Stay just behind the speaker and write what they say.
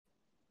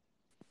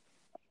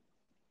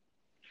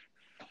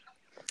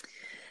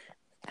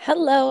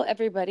Hello,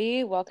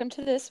 everybody. Welcome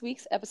to this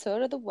week's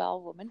episode of the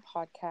Well Woman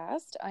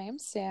podcast. I am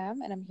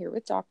Sam, and I'm here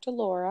with Dr.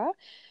 Laura.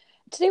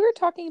 Today, we're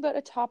talking about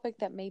a topic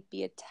that may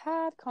be a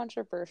tad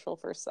controversial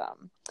for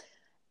some,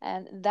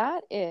 and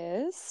that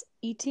is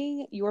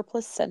eating your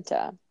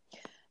placenta.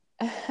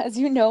 As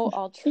you know,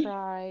 I'll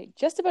try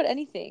just about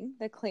anything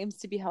that claims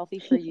to be healthy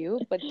for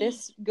you, but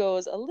this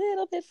goes a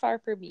little bit far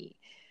for me.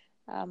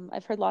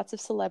 I've heard lots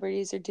of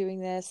celebrities are doing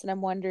this, and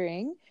I'm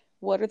wondering,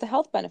 what are the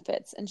health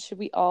benefits, and should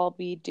we all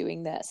be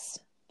doing this?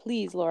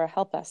 Please, Laura,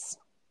 help us.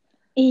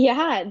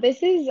 Yeah,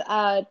 this is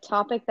a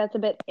topic that's a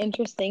bit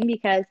interesting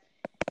because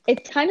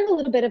it's kind of a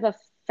little bit of a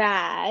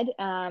fad,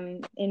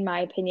 in my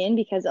opinion,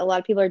 because a lot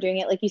of people are doing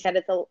it. Like you said,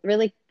 it's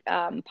really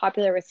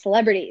popular with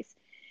celebrities.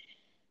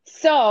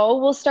 So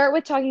we'll start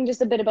with talking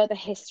just a bit about the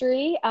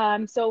history.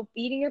 So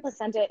eating your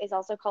placenta is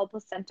also called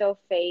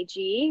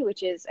placentophagy,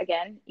 which is,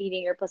 again,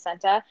 eating your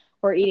placenta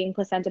or eating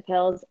placenta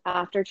pills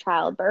after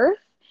childbirth.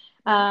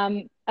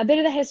 A bit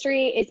of the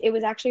history is it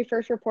was actually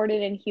first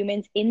reported in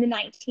humans in the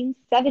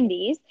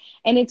 1970s,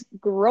 and it's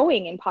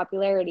growing in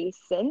popularity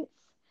since.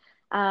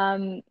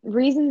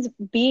 Reasons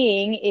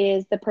being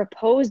is the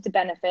proposed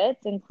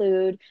benefits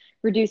include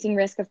reducing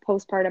risk of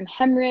postpartum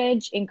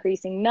hemorrhage,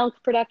 increasing milk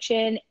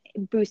production,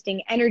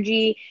 boosting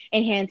energy,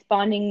 enhanced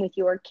bonding with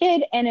your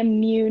kid, and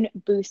immune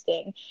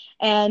boosting.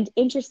 And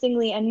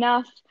interestingly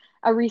enough,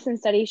 a recent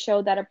study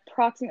showed that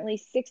approximately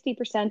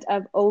 60%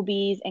 of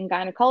OBs and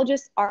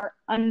gynecologists are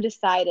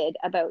undecided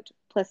about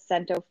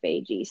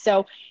placentophagy.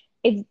 So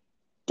it's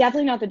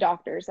definitely not the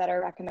doctors that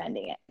are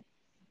recommending it.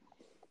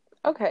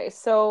 Okay,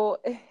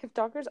 so if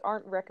doctors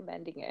aren't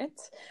recommending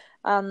it,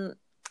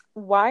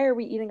 why are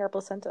we eating our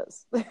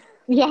placentas?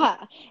 Yeah,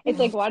 it's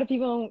like, why do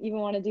people even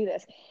want to do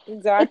this? It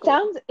Exactly.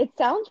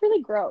 sounds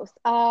really gross.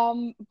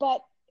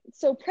 But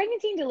so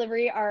pregnancy and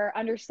delivery are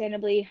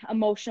understandably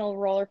emotional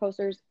roller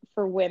coasters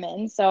for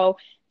women. So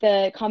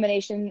the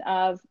combination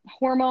of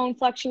hormone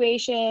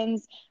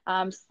fluctuations,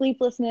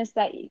 sleeplessness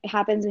that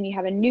happens when you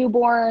have a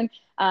newborn,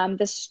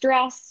 the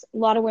stress. A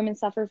lot of women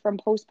suffer from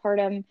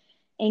postpartum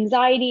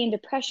anxiety and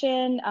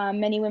depression.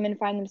 Many women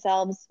find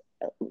themselves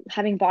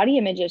having body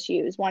image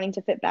issues, wanting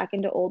to fit back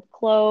into old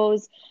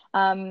clothes.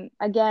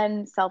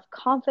 Again,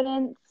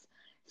 self-confidence.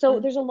 So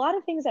Mm. there's a lot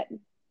of things that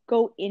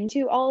go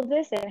into all of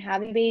this and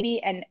having a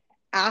baby and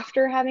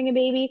after having a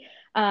baby.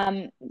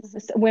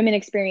 Women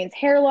experience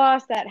hair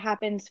loss that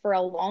happens for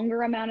a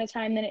longer amount of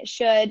time than it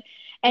should.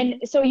 And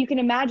Mhm. so you can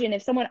imagine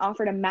if someone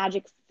offered a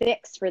magic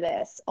fix for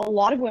this, a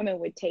lot of women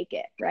would take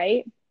it,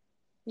 right?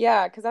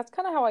 Yeah, because that's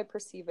kind of how I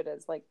perceive it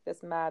as like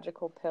this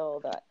magical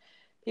pill that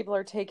people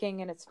are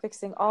taking and it's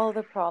fixing all of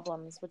the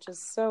problems, which is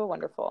so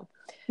wonderful.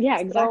 Yeah,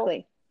 So,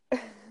 exactly.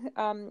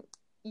 um,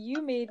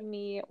 you made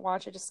me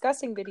watch a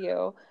disgusting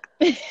video.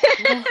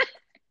 No,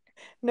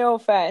 no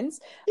offense.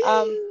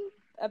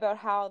 About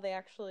how they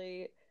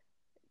actually,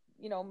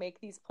 make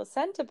these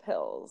placenta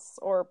pills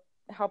or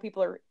how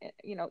people are,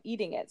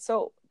 eating it.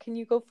 So, can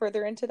you go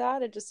further into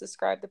that and just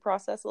describe the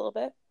process a little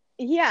bit?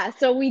 Yeah,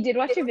 so we did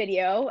watch a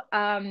video.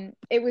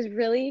 It was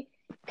really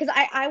because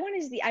I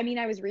wanted to see. I mean,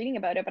 I was reading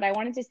about it, but I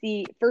wanted to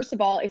see first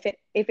of all if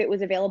it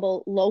was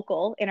available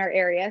local in our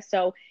area.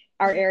 So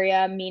our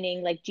area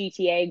meaning like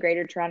GTA,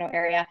 Greater Toronto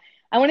Area.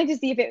 I wanted to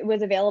see if it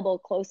was available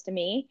close to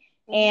me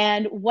Mhm.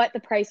 and what the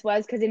price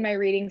was because in my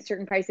reading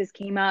certain prices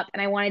came up,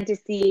 and I wanted to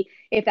see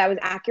if that was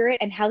accurate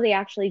and how they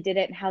actually did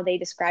it and how they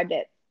described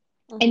it.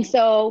 And Mhm.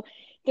 so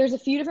there's a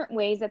few different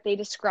ways that they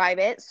describe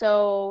it.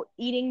 So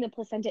eating the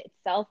placenta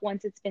itself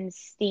once it's been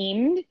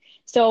steamed.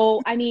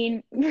 So I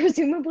mean,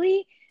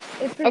 presumably,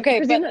 Okay, but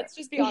presumably. let's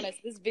just be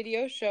honest. This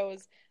video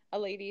shows a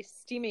lady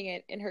steaming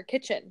it in her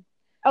kitchen.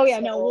 Oh yeah,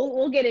 no, So,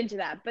 we'll get into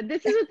that. But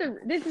this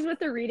is what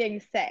the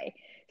readings say.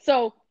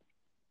 So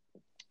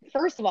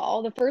first of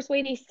all, the first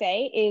way they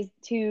say is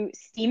to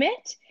steam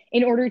it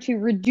in order to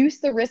reduce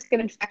the risk of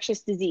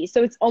infectious disease.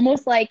 So it's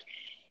almost like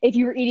if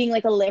you were eating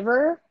like a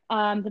liver,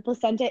 the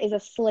placenta is a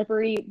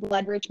slippery,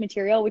 blood-rich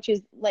material, which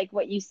is like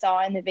what you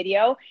saw in the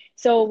video.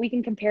 So we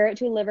can compare it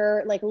to a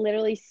liver, like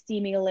literally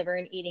steaming a liver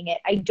and eating it.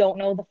 I don't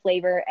know the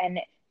flavor, and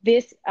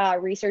this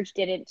research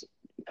didn't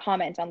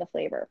comment on the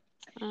flavor.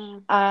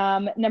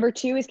 mm, Number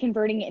two is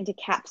converting it into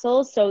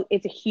capsules. So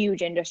it's a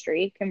huge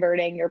industry,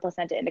 converting your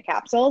placenta into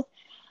capsules.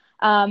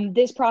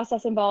 This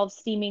process involves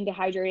steaming,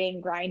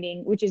 dehydrating,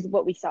 grinding, which is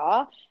what we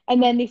saw.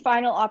 And then the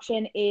final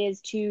option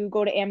is to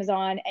go to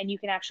Amazon and you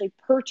can actually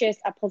purchase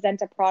a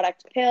placenta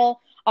product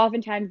pill.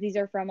 Oftentimes, these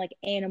are from like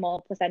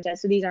animal placentas.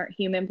 So these aren't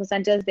human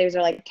placentas, these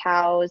are like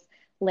cows,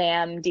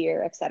 lamb,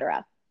 deer,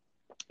 etc.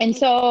 And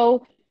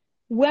so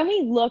when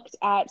we looked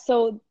at,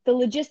 so the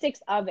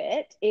logistics of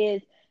it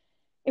is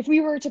if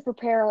we were to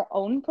prepare our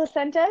own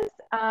placentas,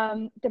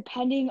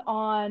 depending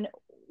on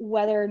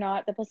whether or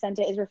not the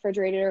placenta is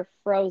refrigerated or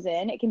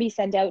frozen, it can be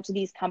sent out to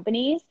these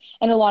companies.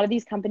 And a lot of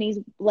these companies,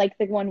 like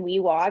the one we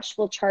watched,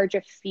 will charge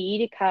a fee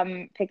to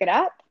come pick it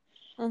up.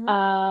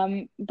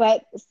 mhm.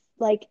 But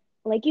like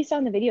like you saw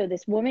in the video,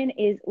 this woman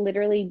is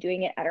literally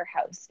doing it at her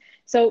house.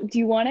 So do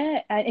you want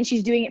to, and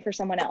she's doing it for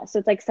someone else. So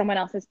it's like someone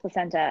else's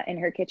placenta in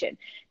her kitchen.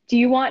 Do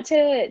you want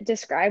to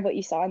describe what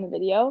you saw in the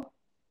video?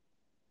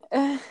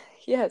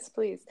 Yes,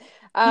 please.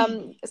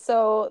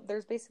 So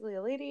there's basically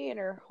a lady in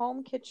her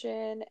home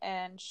kitchen,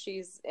 and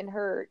she's in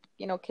her,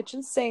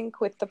 kitchen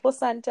sink with the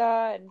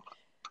placenta and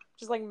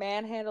just like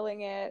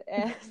manhandling it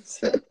and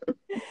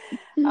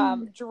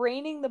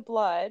draining the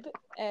blood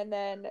and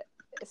then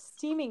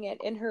steaming it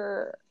in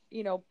her,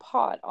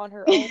 pot on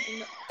her own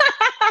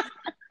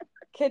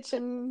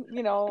kitchen.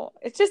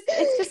 It's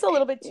just a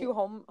little bit too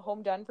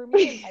home done for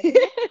me, in my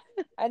opinion.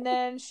 And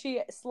then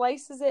she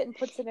slices it and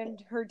puts it in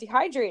her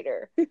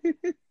dehydrator.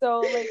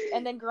 So like,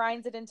 and then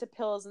grinds it into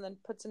pills and then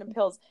puts it in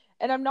pills.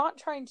 And I'm not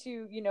trying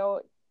to,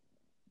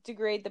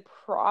 degrade the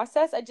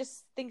process. I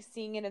just think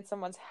seeing it in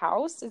someone's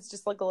house is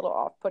just like a little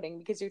off-putting,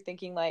 because you're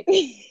thinking like,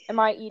 am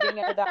I eating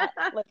out of that?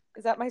 Like,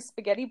 is that my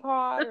spaghetti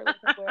pot, or like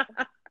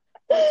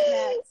what's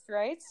next,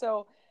 right?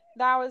 So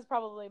that was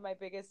probably my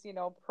biggest,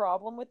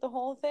 problem with the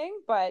whole thing.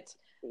 But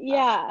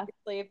Yeah.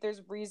 if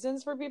there's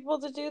reasons for people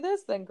to do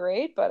this, then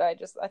great. But I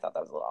thought that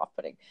was a little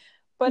off-putting.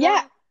 But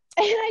Yeah.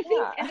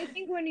 yeah. And I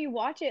think when you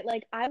watch it,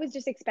 like I was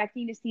just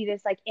expecting to see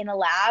this like in a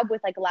lab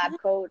with like lab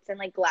coats and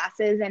like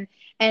glasses and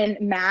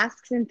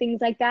masks and things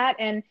like that.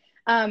 And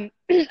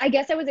I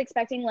guess I was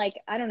expecting like,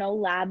 I don't know,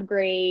 lab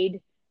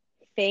grade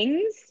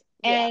things.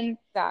 Yeah, And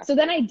so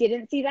then exactly. I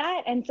didn't see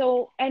that. And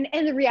so and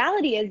the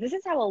reality is this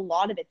is how a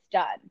lot of it's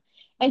done.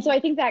 And so Mhm. I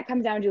think that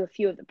comes down to a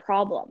few of the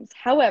problems.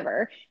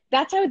 However,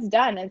 that's how it's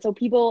done. And so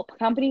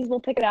companies will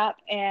pick it up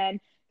and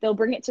they'll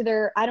bring it to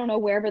their, I don't know,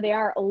 wherever they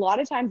are. A lot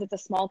of times it's a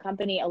small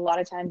company, a lot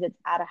of times it's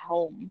at a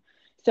home.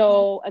 Mhm.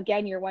 So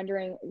again, you're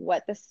wondering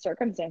what the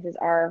circumstances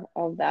are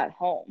of that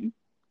home.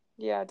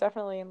 Yeah,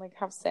 definitely. And like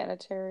how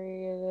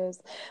sanitary it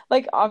is.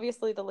 Like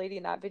obviously the lady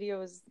in that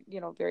video is,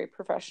 very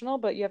professional,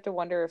 but you have to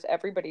wonder if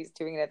everybody's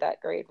doing it at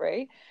that grade,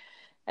 right?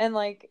 And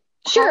like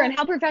Sure, and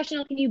how how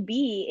professional can you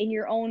be in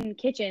your own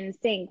kitchen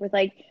sink with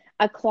like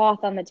a cloth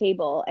on the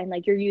table and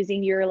like you're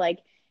using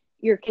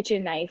your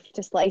kitchen knife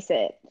to slice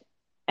it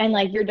and yeah.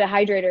 like your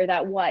dehydrator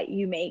that what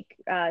you make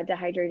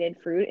dehydrated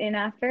fruit in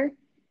after?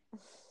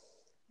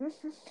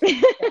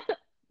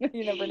 Yeah,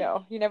 you never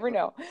know. You never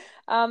know.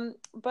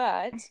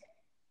 But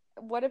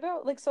what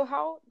about like, so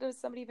how does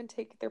somebody even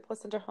take their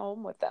placenta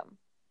home with them?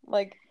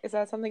 Like, is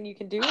that something you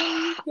can do when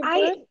you give I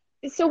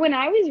birth? so when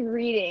I was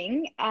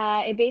reading,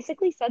 it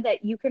basically said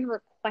that you can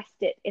request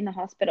it in the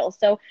hospital.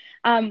 So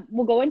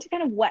we'll go into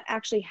kind of what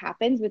actually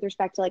happens with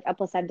respect to like a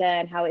placenta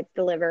and how it's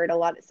delivered.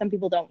 Some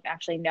people don't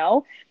actually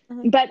know,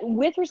 Hmm. but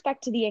with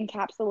respect to the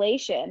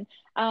encapsulation,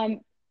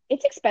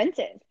 it's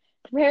expensive.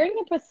 Preparing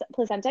a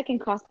placenta can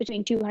cost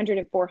between $200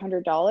 and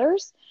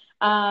 $400.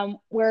 Wow.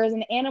 Whereas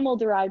an animal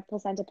derived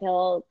placenta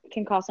pill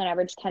can cost on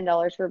average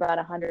 $10 for about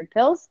 100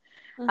 pills.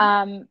 Hmm.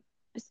 Um,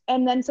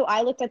 and then so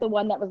I looked at the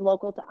one that was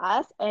local to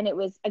us, and it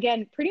was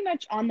again pretty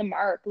much on the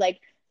mark, like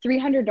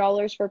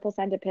 $300 for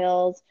placenta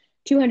pills,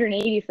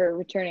 280 for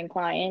returning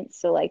clients.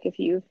 So like if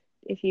you're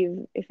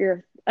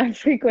a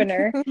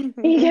frequenter,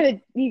 you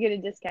get a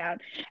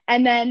discount,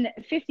 and then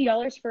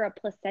 $50 for a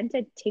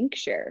placenta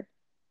tincture.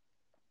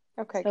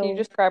 Okay, can you So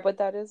describe what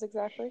that is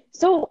exactly?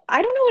 so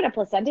I don't know what a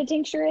placenta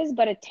tincture is,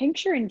 but a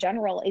tincture in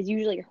general is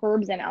usually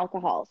herbs and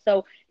alcohol.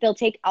 So they'll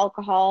take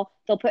alcohol,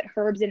 they'll put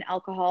herbs in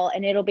alcohol,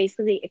 and it'll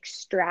basically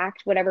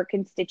extract whatever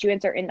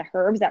constituents are in the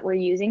herbs that we're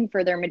using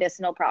for their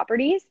medicinal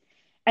properties.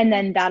 And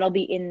then that'll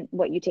be in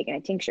what you take in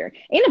a tincture.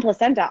 In a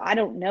placenta, I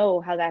don't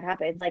know how that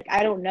happens. Like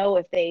I don't know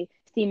if they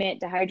steam it,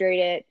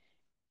 dehydrate it,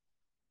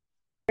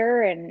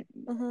 and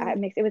Mm-hmm.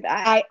 mix it with.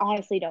 I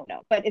honestly don't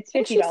know, but it's I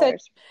think fifty she said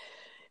dollars.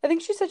 I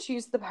think she said she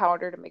used the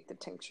powder to make the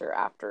tincture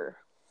after.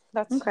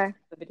 That's Okay.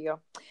 the video.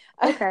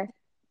 Okay.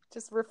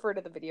 Just refer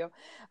to the video.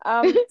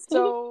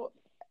 So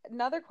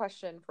another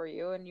question for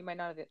you, and you might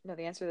not know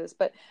the answer to this,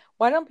 but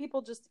why don't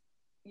people just,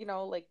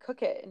 like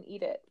cook it and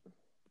eat it?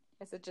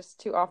 Is it just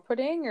too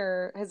off-putting,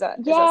 or is that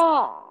Yeah,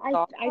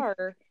 thought, I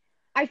or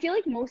I feel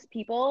like most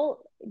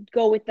people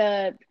go with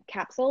the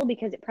capsule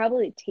because it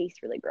probably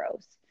tastes really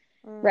gross,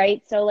 mm,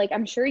 right? So like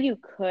I'm sure you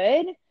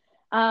could,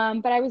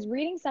 but I was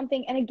reading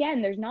something, and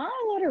again, there's not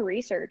a lot of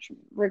research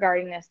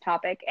regarding this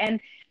topic. And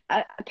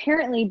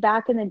apparently,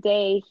 back in the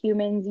day,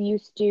 humans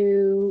used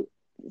to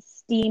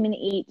steam and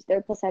eat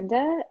their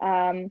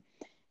placenta.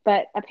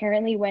 But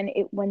apparently, when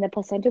the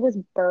placenta was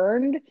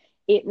burned,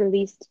 it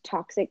released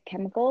toxic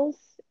chemicals,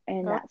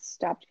 and oh, that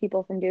stopped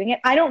people from doing it.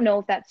 I don't know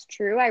if that's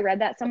true. I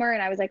read that somewhere,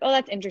 and I was like, "Oh,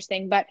 that's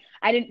interesting," but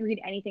I didn't read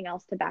anything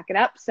else to back it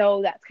up.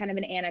 So that's kind of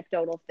an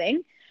anecdotal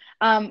thing.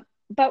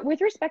 But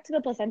with respect to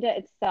the placenta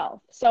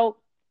itself, so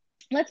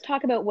let's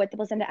talk about what the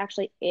placenta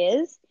actually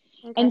is.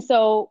 okay. And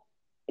so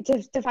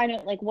to find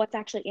out like what's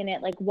actually in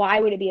it, like why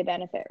would it be a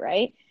benefit,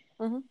 right?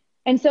 Mm-hmm.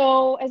 And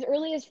so, as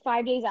early as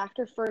 5 days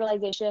after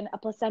fertilization, a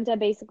placenta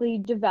basically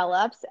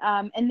develops.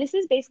 And this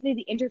is basically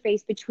the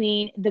interface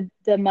between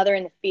the mother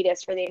and the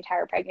fetus for the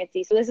entire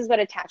pregnancy. So, this is what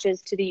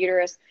attaches to the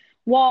uterus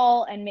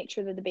wall and makes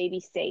sure that the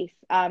baby's safe.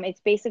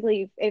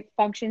 It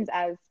functions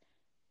as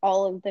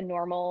all of the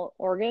normal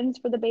organs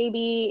for the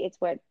baby. It's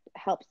what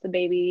helps the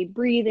baby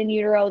breathe in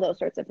utero, those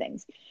sorts of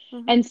things.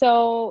 Mm-hmm. And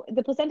so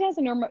the placenta has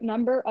a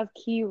number of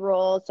key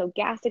roles. So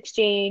gas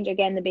exchange,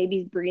 again, the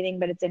baby's breathing,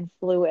 but it's in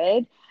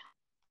fluid,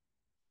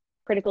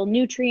 critical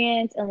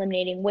nutrients,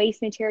 eliminating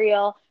waste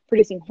material,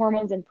 producing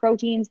hormones and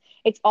proteins.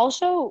 It's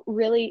also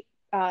really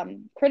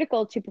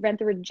critical to prevent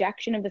the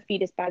rejection of the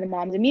fetus by the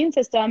mom's immune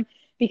system,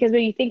 because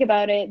when you think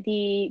about it,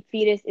 the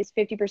fetus is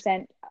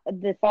 50%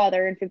 the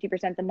father and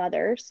 50% the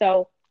mother.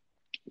 So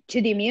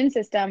to the immune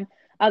system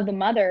of the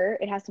mother,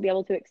 it has to be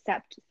able to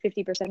accept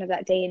 50% of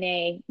that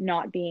DNA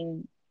not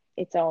being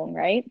its own,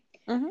 right?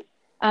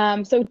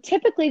 Mm-hmm. So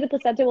typically the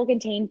placenta will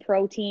contain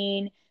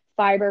protein,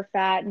 fiber,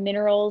 fat,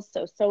 minerals,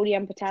 so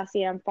sodium,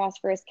 potassium,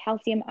 phosphorus,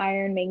 calcium,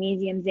 iron,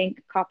 magnesium,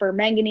 zinc, copper,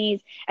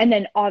 manganese, and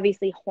then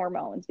obviously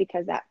hormones,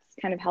 because that's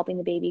kind of helping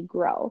the baby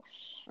grow.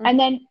 And Mm-hmm.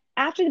 then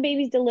after the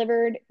baby's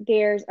delivered,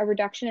 there's a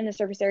reduction in the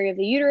surface area of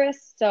the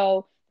uterus.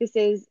 So this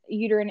is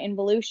uterine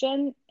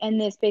involution, and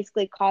this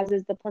basically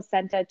causes the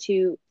placenta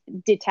to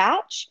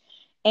detach,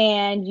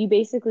 and you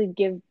basically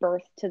give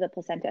birth to the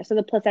placenta. So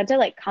the placenta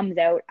like comes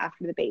out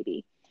after the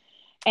baby.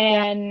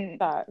 Yeah, And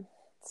that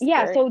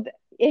yeah, scary. so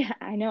yeah,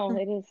 I know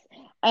it is.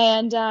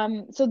 And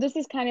so this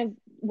is kind of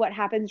what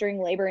happens during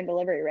labor and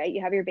delivery, right?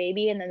 You have your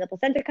baby and then the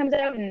placenta comes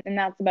out, and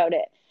that's about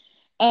it.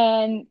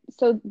 And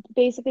so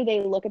basically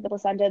they look at the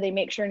placenta, they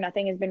make sure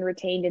nothing has been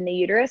retained in the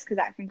uterus, because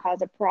that can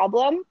cause a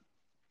problem,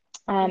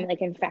 Yeah.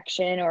 like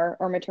infection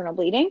or maternal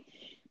bleeding.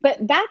 But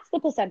that's the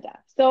placenta.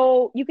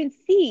 So you can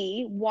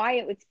see why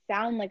it would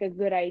sound like a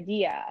good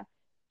idea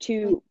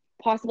to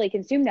possibly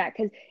consume that.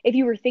 Because if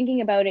you were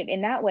thinking about it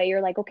in that way,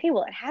 you're like, okay,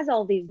 well, it has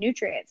all these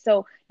nutrients.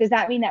 So does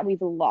that mean that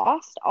we've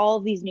lost all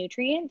of these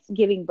nutrients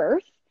giving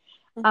birth?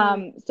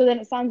 Mm-hmm. So then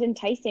it sounds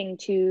enticing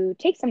to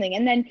take something,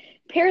 and then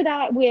pair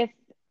that with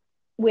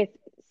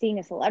seeing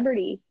a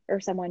celebrity or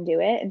someone do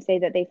it and say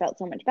that they felt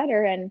so much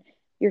better, and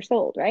you're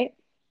sold, right?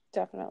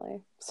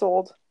 Definitely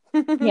sold.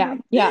 Yeah,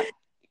 yeah.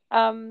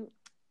 Um,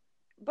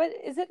 but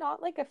is it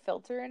not like a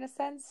filter in a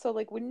sense? So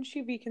like wouldn't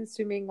you be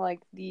consuming like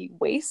the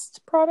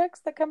waste products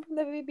that come from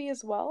the baby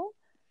as well?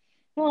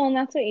 Well, and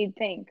that's what you'd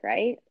think,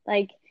 right?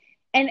 Like,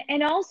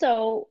 and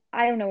also,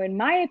 I don't know, in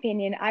my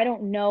opinion, I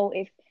don't know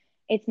if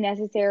it's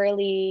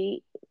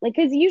necessarily like,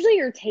 because usually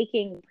you're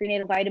taking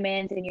prenatal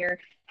vitamins and you're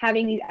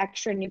having these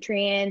extra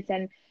nutrients.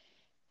 And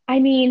I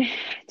mean,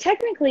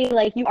 technically,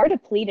 like you are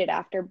depleted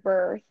after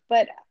birth,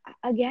 but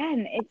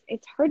again,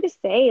 it's hard to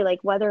say like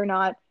whether or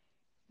not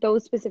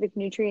those specific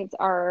nutrients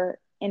are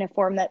in a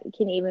form that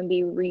can even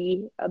be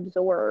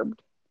reabsorbed,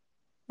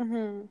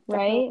 Mm-hmm. Definitely.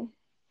 right?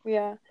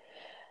 Yeah.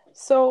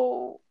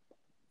 So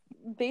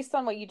based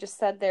on what you just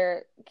said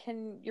there,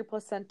 can your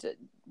placenta,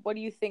 what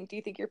do you think? Do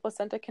you think your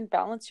placenta can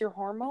balance your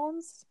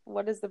hormones?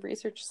 What does the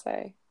research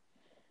say?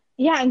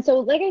 Yeah, and so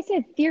like I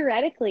said,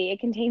 theoretically, it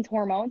contains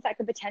hormones that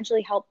could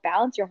potentially help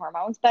balance your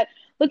hormones. But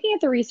looking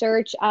at the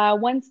research,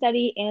 one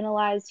study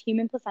analyzed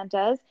human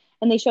placentas,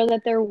 and they showed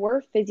that there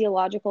were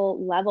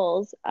physiological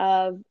levels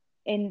of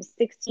in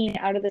 16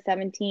 out of the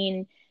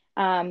 17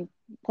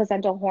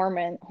 placental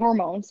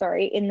hormones,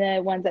 sorry, in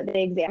the ones that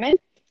they examined.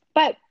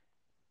 But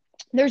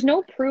there's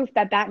no proof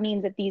that that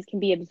means that these can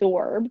be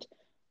absorbed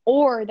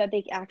or that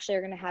they actually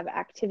are going to have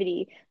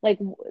activity, like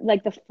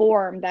the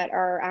form that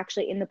are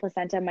actually in the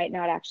placenta might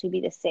not actually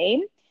be the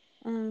same.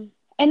 Mm,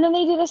 And then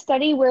they did a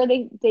study where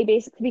they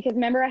basically, because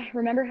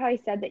remember how I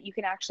said that you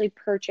can actually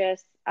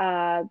purchase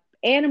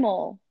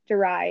animal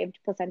derived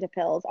placenta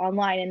pills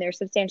online, and they're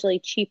substantially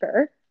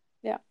cheaper.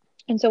 yeah.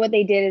 And so what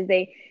they did is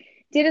they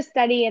did a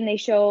study and they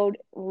showed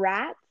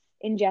rats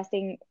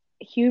ingesting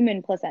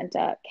human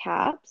placenta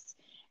caps,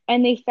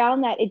 and they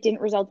found that it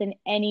didn't result in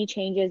any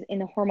changes in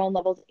the hormone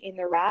levels in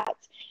the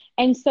rats.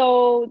 And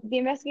so the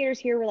investigators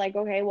here were like,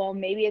 okay, well,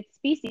 maybe it's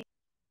species.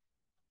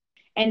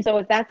 And so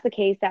if that's the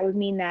case, that would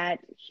mean that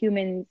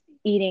humans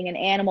eating an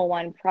animal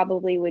one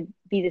probably would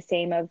be the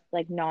same of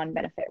like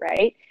non-benefit,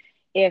 right?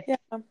 If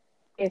Yeah.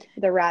 if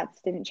the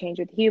rats didn't change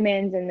with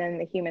humans, and then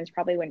the humans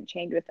probably wouldn't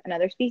change with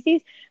another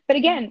species. But Mhm.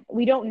 again,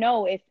 we don't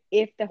know if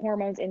the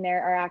hormones in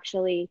there are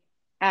actually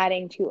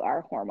adding to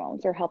our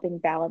hormones or helping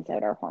balance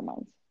out our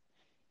hormones.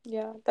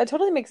 Yeah, that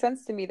totally makes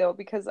sense to me though,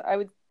 because I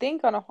would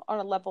think on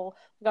a level,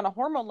 like on a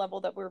hormone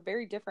level, that we're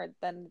very different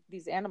than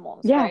these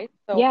animals, Yeah, right?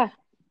 So yeah,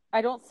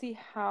 I don't see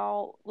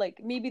how, like,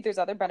 maybe there's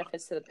other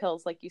benefits to the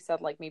pills, like you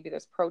said, like maybe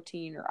there's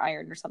protein or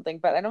iron or something,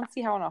 but I don't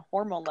see how on a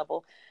hormone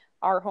level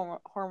our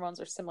hormones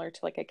are similar to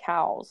like a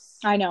cow's.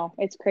 I know,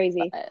 it's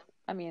crazy. But,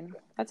 I mean,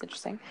 that's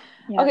interesting.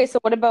 Yeah. Okay, so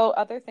what about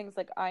other things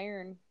like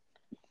iron?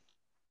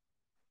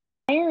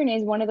 Iron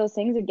is one of those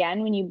things,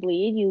 again, when you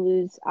bleed, you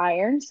lose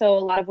iron. So a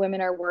lot of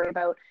women are worried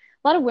about,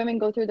 a lot of women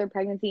go through their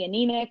pregnancy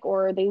anemic,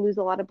 or they lose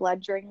a lot of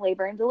blood during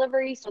labor and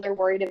delivery. So they're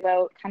worried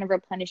about kind of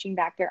replenishing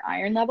back their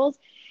iron levels.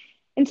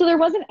 And so there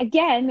wasn't,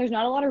 again, there's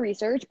not a lot of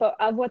research, but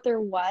of what there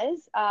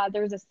was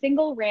a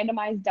single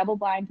randomized double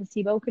blind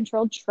placebo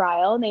controlled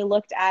trial, and they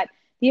looked at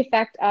the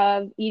effect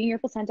of eating your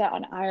placenta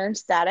on iron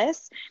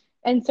status.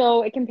 And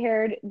so it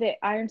compared the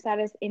iron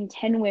status in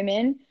 10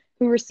 women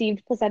who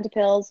received placenta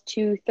pills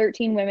to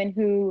 13 women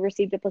who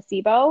received a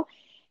placebo.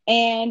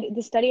 And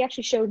the study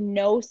actually showed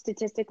no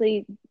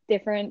statistically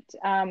different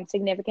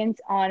significance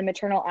on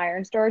maternal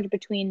iron storage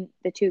between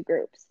the two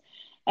groups.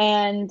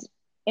 And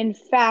in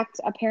fact,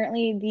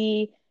 apparently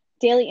the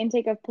daily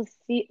intake of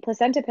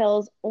placenta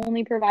pills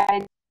only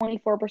provides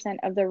 24%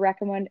 of the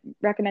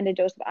recommended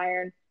dose of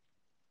iron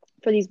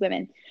for these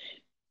women.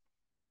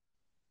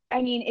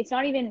 I mean, it's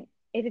not even,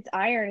 if it's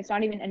iron, it's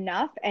not even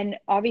enough. And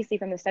obviously,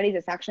 from the studies,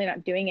 it's actually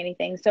not doing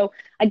anything. So,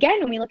 again,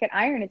 when we look at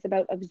iron, it's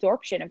about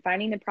absorption and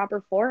finding the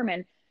proper form.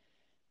 And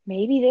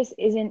maybe this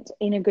isn't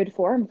in a good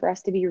form for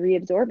us to be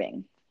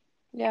reabsorbing.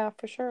 Yeah,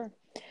 for sure.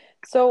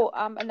 So,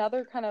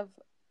 another kind of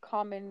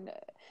common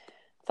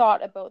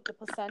thought about the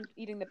placenta,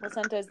 eating the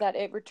placenta, is that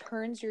it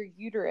returns your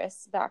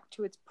uterus back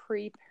to its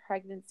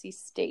pre-pregnancy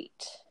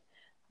state.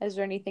 Is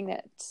there anything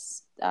that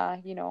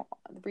the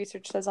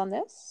research says on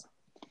this?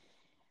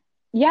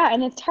 Yeah,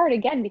 and it's hard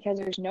again because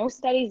there's no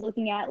studies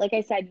looking at, like I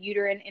said,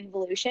 uterine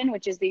involution,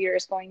 which is the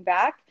uterus going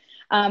back.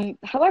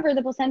 However,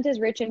 the placenta is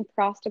rich in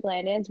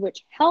prostaglandins,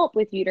 which help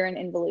with uterine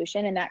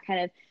involution, and that kind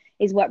of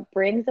is what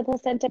brings the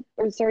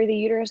the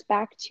uterus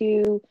back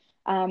to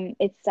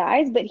its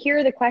size. But here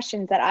are the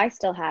questions that I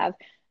still have.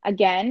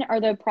 Again, are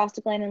the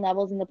prostaglandin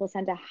levels in the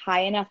placenta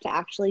high enough to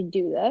actually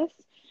do this?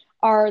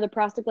 Are the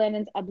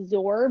prostaglandins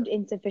absorbed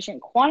in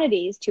sufficient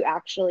quantities to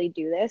actually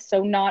do this?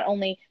 So not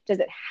only does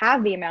it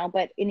have the amount,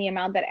 but in the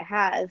amount that it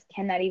has,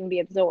 can that even be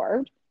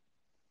absorbed?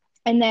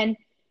 And then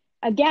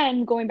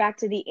again, going back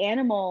to the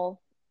animal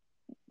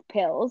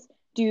pills,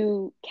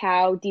 do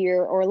cow,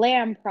 deer, or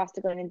lamb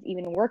prostaglandins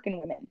even work in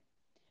women?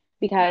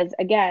 Because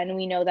again,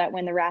 we know that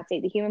when the rats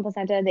ate the human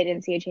placenta, they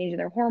didn't see a change in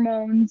their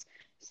hormones.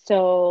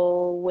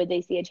 So would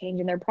they see a change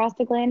in their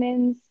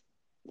prostaglandins?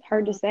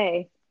 Hard to Mm,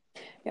 say.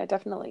 yeah,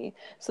 definitely.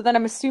 So then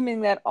I'm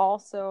assuming that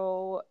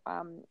also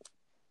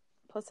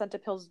placenta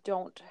pills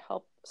don't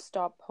help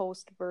stop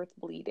post-birth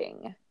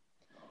bleeding.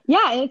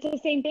 Yeah, and it's the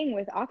same thing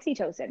with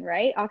oxytocin,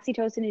 right?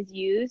 Oxytocin is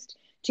used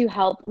to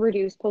help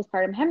reduce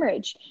postpartum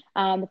hemorrhage.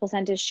 The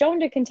placenta is shown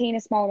to contain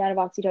a small amount of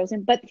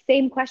oxytocin, but the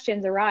same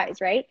questions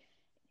arise, right?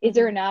 Is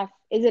there Mm-hmm. enough?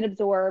 Is it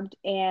absorbed?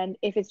 And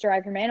if it's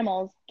derived from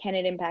animals, can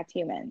it impact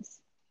humans?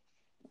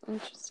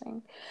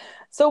 Interesting.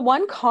 So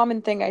one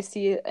common thing I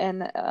see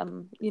in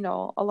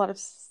a lot of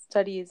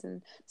studies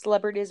and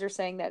celebrities are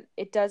saying that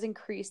it does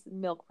increase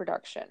milk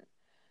production.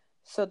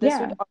 So this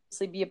would Yeah.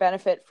 obviously be a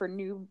benefit for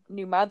new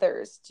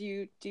mothers. Do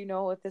you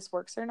know if this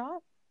works or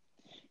not?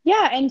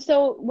 Yeah. And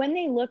so when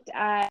they looked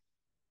at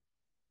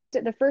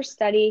the first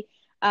study,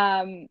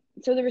 so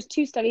there was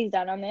two studies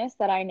done on this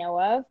that I know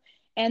of.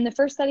 And the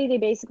first study, they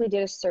basically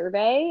did a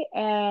survey.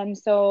 And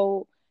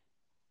so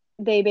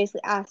they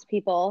basically asked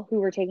people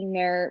who were taking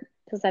their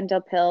placental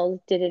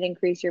pills, did it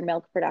increase your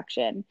milk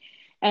production?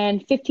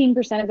 And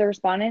 15% of the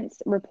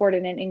respondents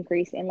reported an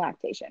increase in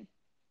lactation.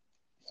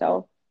 Hmm.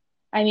 So,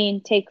 I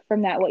mean, take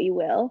from that what you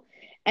will.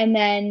 And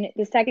then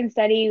the second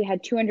study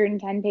had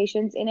 210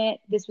 patients in it.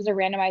 This was a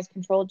randomized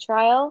controlled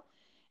trial.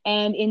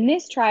 And in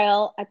this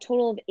trial, a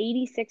total of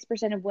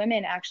 86% of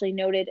women actually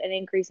noted an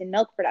increase in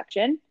milk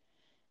production.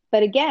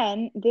 But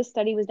again, this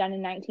study was done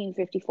in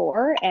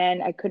 1954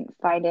 and I couldn't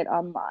find it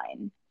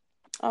online.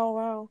 Oh,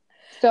 wow.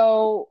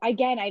 So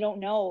again, I don't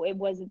know. It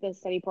was the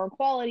study poor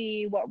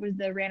quality. What was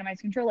the randomized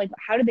control? Like,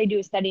 how did they do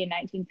a study in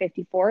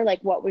 1954?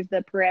 Like, what was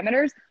the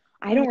parameters?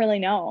 I Mhm. don't really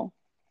know.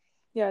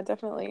 Yeah,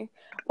 definitely.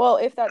 Well,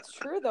 if that's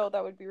true, though,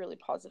 that would be really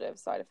positive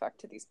side effect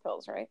to these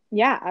pills, right?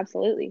 Yeah,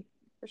 absolutely.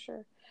 For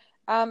sure.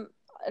 Um,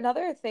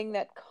 Another thing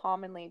that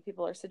commonly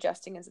people are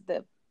suggesting is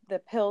that the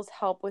pills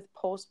help with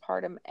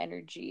postpartum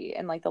energy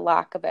and like the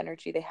lack of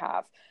energy they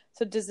have.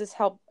 So does this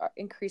help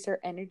increase our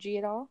energy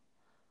at all?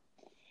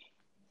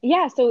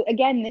 Yeah, so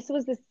again, this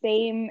was the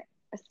same.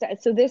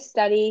 So this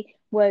study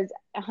was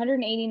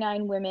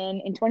 189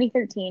 women in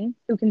 2013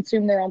 who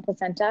consumed their own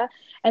placenta,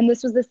 and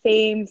this was the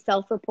same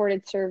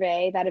self-reported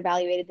survey that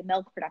evaluated the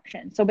milk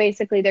production. So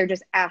basically, they're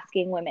just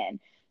asking women, Hmm.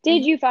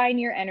 "Did you find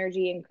your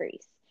energy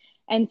increase?"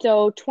 And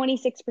so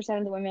 26%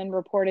 of the women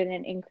reported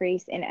an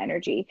increase in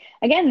energy.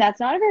 Again, that's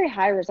not a very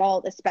high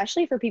result,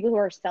 especially for people who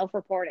are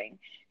self-reporting,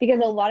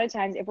 because a lot of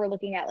times if we're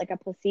looking at like a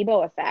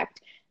placebo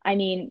effect, I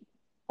mean,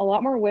 a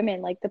lot more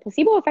women, like the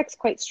placebo effect's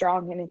quite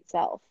strong in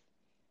itself.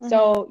 Hmm.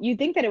 So you'd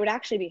think that it would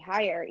actually be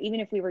higher, even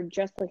if we were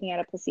just looking at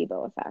a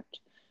placebo effect.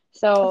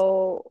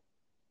 So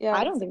Yeah, I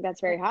that's don't think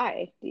that's very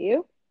high. Do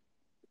you?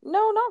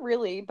 no, not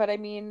really. But I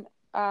mean,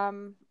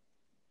 um,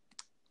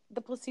 the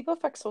placebo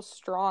effect's so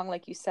strong,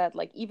 like you said,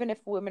 like even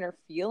if women are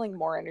feeling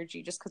more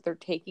energy just because they're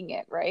taking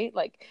it, right?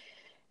 Like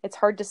it's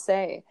hard to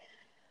say.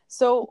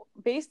 So,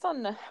 based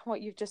on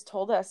what you've just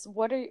told us,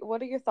 what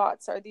are your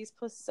thoughts? Are these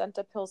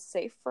placenta pills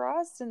safe for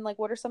us? And like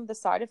what are some of the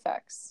side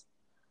effects?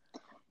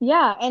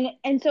 Yeah,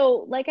 and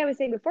so like I was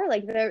saying before,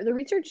 like the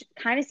research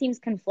kind of seems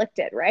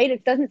conflicted, right?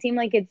 It doesn't seem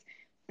like it's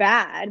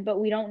bad, but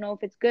we don't know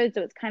if it's good.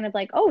 So it's kind of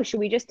like, oh,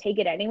 should we just take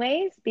it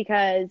anyways?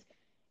 Because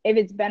if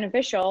it's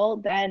beneficial,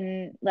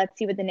 then let's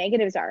see what the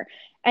negatives are.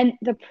 And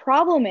the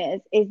problem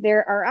is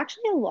there are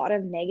actually a lot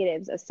of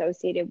negatives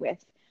associated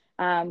with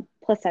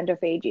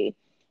placentophagy.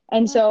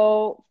 And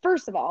so,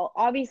 first of all,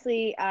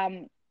 obviously,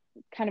 kind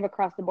of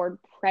across the board,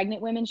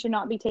 pregnant women should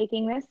not be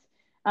taking this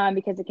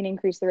because it can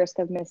increase the risk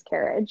of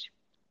miscarriage.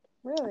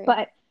 Really?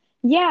 But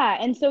yeah,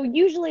 and so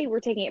usually we're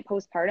taking it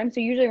postpartum, so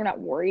usually we're not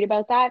worried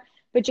about that.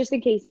 But just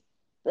in case,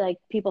 like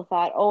people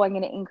thought, oh, I'm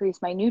going to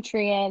increase my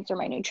nutrients or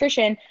my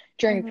nutrition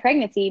during Mm-hmm.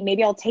 pregnancy,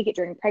 maybe I'll take it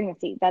during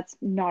pregnancy. That's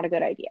not a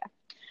good idea.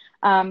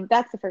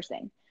 That's the first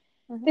thing.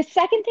 Mm-hmm. The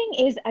second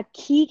thing is a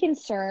key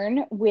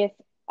concern with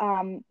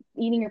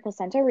eating your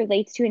placenta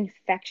relates to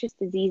infectious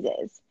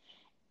diseases.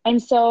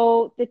 And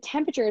so the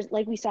temperatures,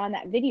 like we saw in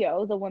that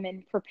video, the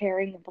woman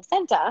preparing the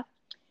placenta,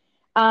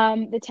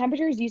 the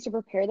temperatures used to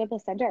prepare the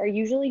placenta are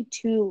usually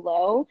too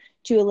low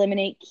to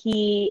eliminate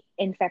key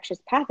infectious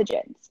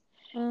pathogens.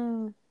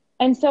 Mm.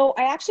 And so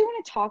I actually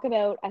want to talk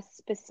about a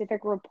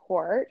specific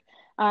report.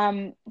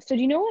 So do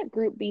you know what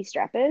Group B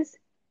strep is?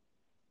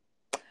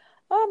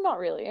 Not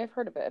really. I've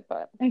heard of it,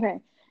 but Okay.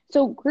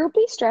 So Group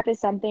B strep is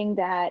something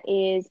that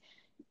is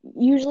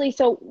usually,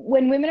 so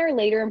when women are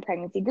later in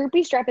pregnancy, Group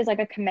B strep is like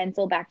a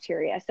commensal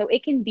bacteria. So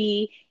it can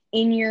be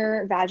in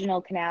your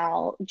vaginal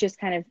canal, just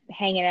kind of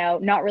hanging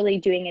out, not really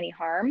doing any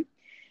harm.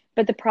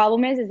 But the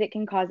problem is it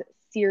can cause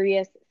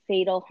serious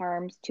fatal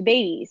harms to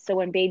babies. So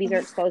when babies are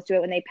exposed to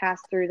it, when they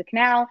pass through the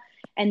canal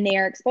and they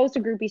are exposed to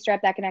Group B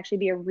strep, that can actually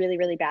be a really,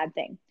 really bad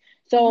thing.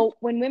 mm-hmm. So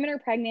when women are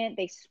pregnant,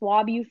 they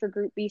swab you for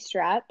Group B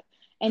strep.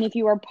 And if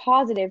you are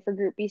positive for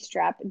Group B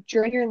strep,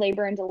 during your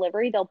labor and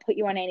delivery, they'll put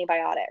you on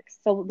antibiotics.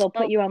 So they'll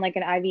put Oh, you on like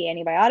an IV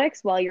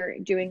antibiotics while you're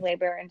doing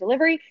labor and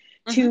delivery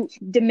mm-hmm. to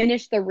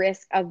diminish the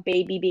risk of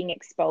baby being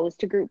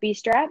exposed to Group B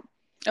strep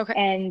Okay.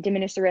 and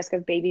diminish the risk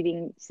of baby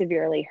being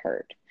severely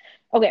hurt.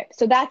 Okay,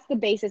 so that's the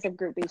basis of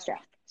Group B strep.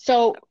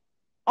 So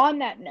on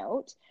that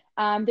note,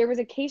 there was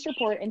a case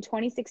report in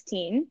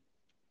 2016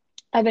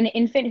 of an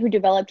infant who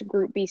developed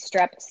Group B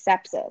strep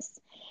sepsis.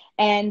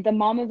 And the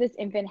mom of this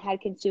infant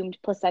had consumed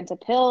placenta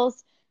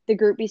pills. The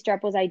Group B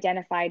strep was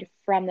identified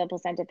from the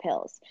placenta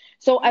pills.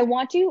 So I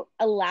want to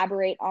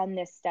elaborate on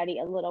this study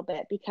a little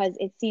bit because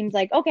it seems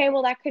like, okay,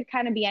 well, that could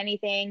kind of be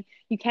anything.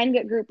 You can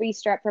get Group B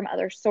strep from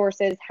other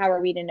sources. How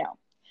are we to know?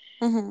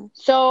 Mm-hmm.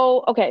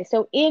 So, okay,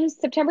 so in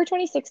September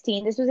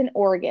 2016, this was in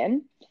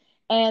Oregon,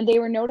 and they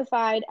were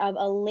notified of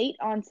a late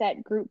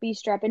onset Group B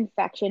strep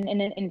infection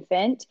in an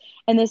infant.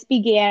 And this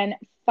began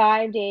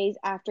 5 days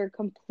after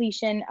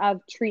completion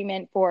of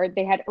treatment for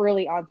they had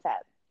early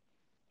onset.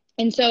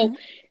 And so Mm-hmm.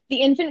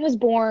 the infant was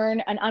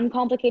born, an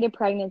uncomplicated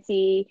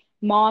pregnancy.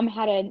 Mom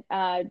had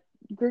a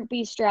Group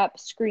B strep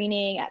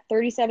screening at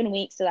 37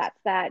 weeks, so that's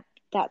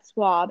that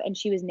swab, and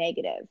she was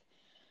negative.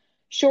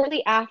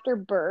 Shortly after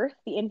birth,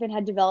 the infant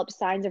had developed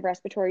signs of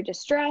respiratory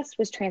distress,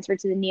 was transferred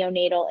to the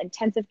neonatal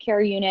intensive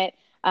care unit,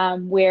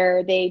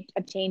 where they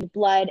obtained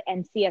blood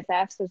and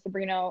CSF, so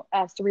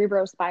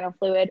cerebrospinal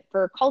fluid,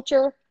 for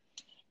culture,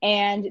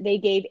 and they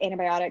gave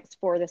antibiotics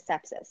for the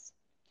sepsis.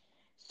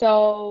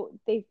 So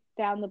they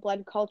found the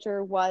blood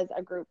culture was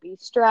a Group B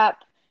strep,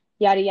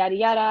 yada, yada,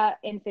 yada.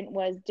 Infant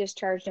was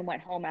discharged and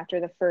went home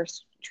after the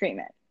first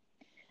treatment.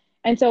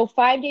 And so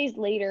 5 days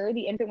later,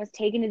 the infant was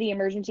taken to the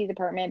emergency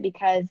department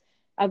because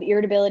of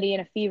irritability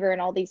and a fever and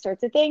all these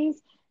sorts of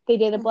things. They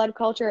did a blood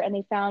culture and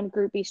they found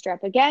Group B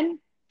strep again.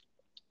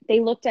 They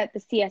looked at the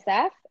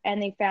CSF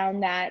and they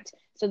found that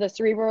so the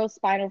cerebral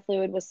spinal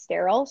fluid was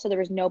sterile, so there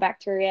was no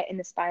bacteria in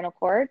the spinal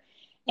cord,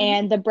 Mm-hmm.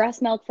 and the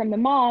breast milk from the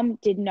mom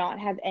did not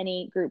have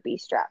any Group B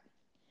strep.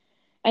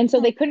 And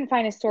so they couldn't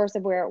find a source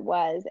of where it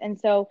was. And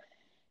so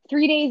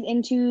 3 days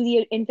into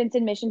the infant's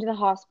admission to the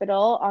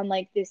hospital on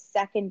like this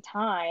second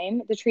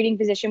time, the treating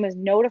physician was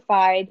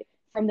notified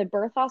from the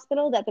birth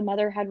hospital that the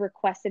mother had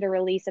requested a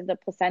release of the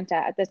placenta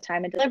at the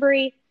time of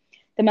delivery.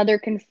 The mother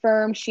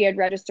confirmed she had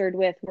registered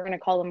with, we're going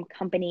to call them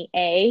Company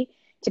A,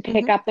 to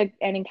pick Mm-hmm. up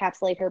and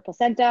encapsulate her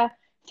placenta.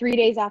 3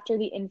 days after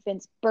the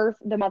infant's birth,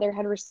 the mother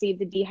had received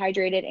the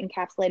dehydrated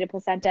encapsulated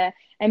placenta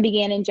and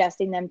began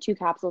ingesting them 2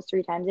 capsules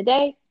 3 times a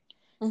day.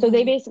 So they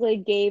Mm-hmm. basically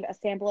gave a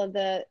sample of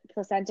the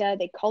placenta,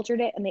 they cultured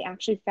it, and they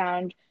actually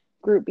found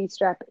Group B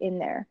strep in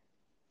there.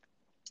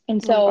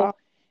 And Oh, so wow.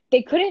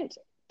 they couldn't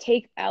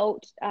take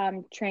out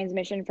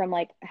transmission from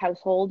like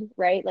household,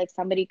 right? Like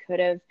somebody could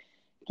have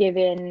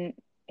given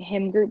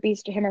him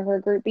or her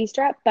Group B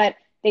strep, but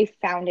they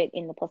found it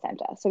in the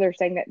placenta. So they're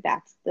saying that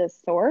that's the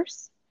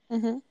source.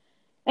 Mm-hmm.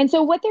 And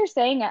so what they're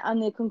saying on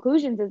the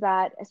conclusions is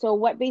that, so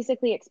what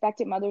basically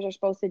expectant mothers are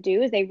supposed to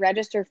do is they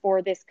register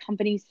for this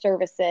company's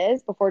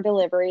services before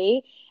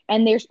delivery,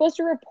 and they're supposed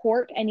to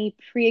report any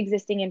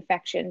pre-existing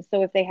infections.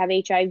 So if they have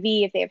HIV,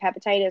 if they have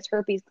hepatitis,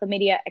 herpes,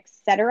 chlamydia,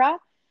 etc.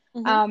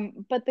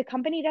 Mm-hmm. But the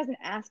company doesn't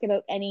ask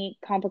about any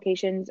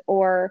complications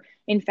or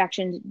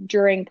infections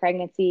during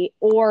pregnancy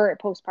or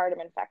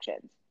postpartum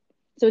infections.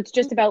 So it's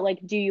just about like,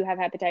 do you have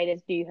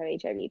hepatitis? Do you have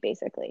HIV,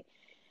 basically?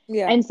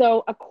 Yeah. And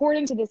so,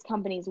 according to this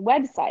company's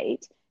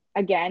website,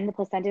 again, the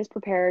placenta is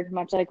prepared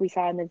much like we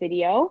saw in the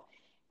video,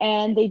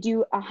 and they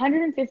do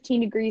 115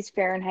 degrees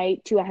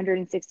Fahrenheit to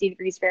 160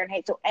 degrees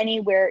Fahrenheit. So,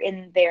 anywhere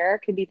in there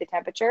could be the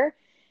temperature.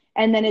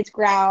 And then it's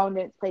ground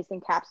and it's placed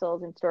in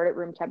capsules and stored at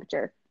room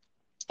temperature.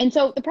 And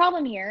so the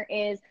problem here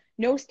is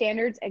no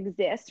standards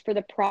exist for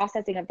the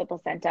processing of the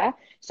placenta.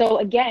 So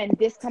again,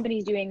 this company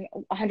is doing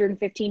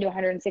 115 to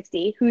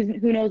 160. Who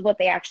knows what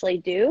they actually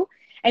do,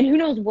 and who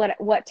knows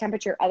what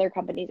temperature other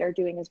companies are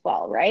doing as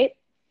well, right?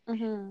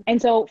 Mm-hmm.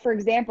 And so, for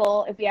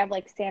example, if we have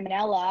like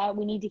salmonella,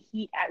 we need to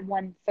heat at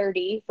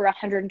 130 for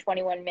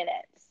 121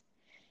 minutes.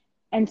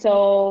 And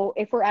so,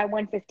 if we're at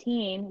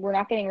 115, we're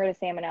not getting rid of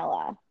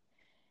salmonella.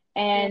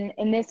 Yeah. And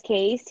in this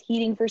case,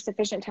 heating for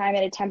sufficient time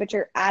at a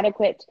temperature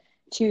adequate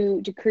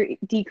to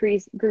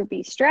decrease group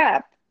B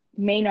strep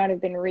may not have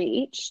been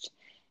reached.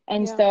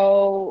 And Yeah.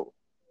 so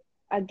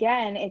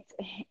again,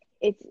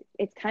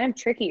 it's kind of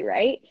tricky,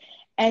 right?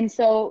 And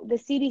so the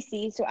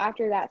CDC, so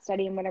after that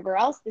study and whatever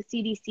else, the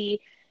CDC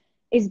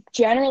is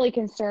generally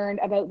concerned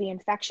about the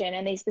infection,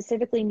 and they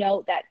specifically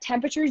note that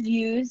temperatures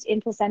used in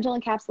placental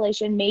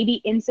encapsulation may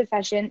be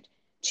insufficient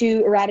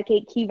to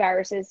eradicate key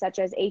viruses such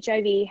as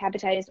HIV,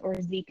 hepatitis, or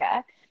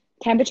Zika.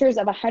 Temperatures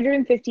of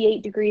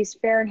 158 degrees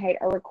Fahrenheit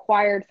are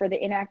required for the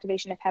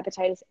inactivation of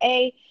hepatitis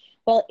A,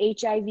 while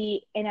HIV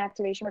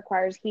inactivation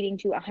requires heating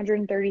to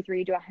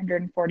 133 to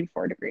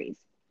 144 degrees.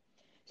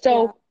 Yeah.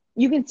 So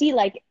you can see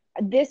like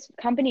this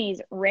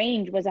company's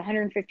range was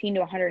 115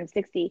 to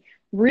 160.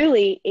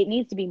 Really, it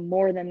needs to be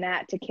more than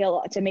that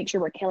to make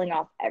sure we're killing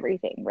off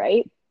everything,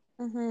 right?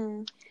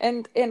 Mm-hmm.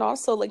 And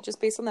also like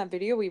just based on that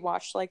video we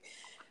watched, like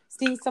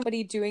seeing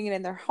somebody doing it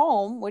in their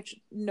home, which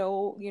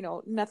no,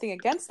 nothing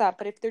against that,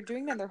 but if they're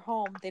doing it in their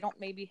home, they don't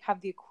maybe have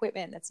the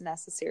equipment that's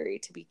necessary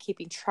to be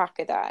keeping track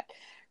of that,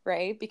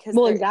 right? Because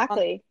Well, they're on the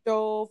exactly.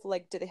 stove,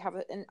 like do they have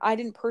it? And I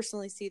didn't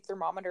personally see a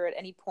thermometer at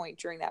any point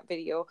during that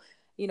video,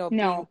 being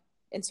No.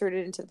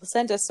 inserted into the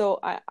placenta. So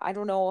I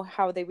don't know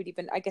how they would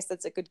even, I guess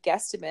that's a good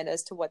guesstimate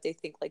as to what they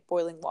think like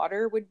boiling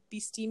water would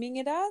be steaming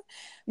it at.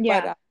 But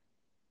Yeah.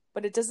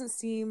 but it doesn't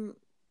seem,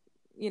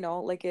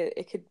 like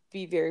it could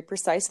be very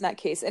precise in that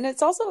case. And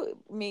it's also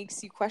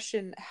makes you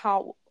question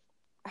how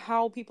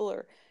people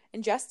are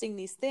ingesting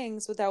these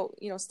things without,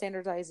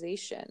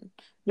 standardization,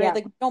 right? Yeah.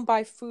 Like we don't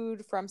buy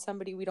food from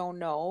somebody we don't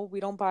know. We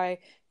don't buy,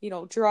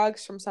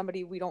 drugs from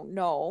somebody we don't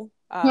know.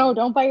 No,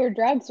 don't buy your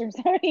drugs from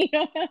somebody.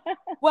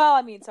 Well,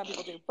 I mean, some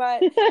people do,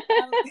 but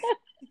um,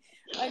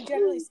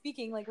 generally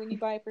speaking, like when you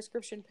buy a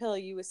prescription pill,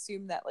 you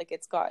assume that like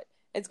it's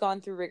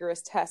gone through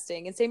rigorous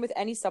testing. And same with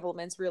any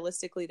supplements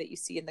realistically that you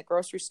see in the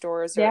grocery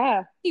stores or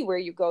Yeah. anywhere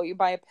you go, you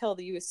buy a pill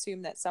that you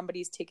assume that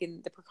somebody's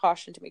taken the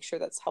precaution to make sure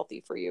that's healthy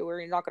for you or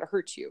you're not going to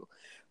hurt you.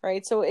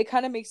 Right. So it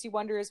kind of makes you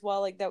wonder as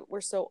well, like that we're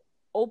so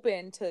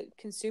open to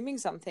consuming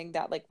something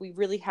that like we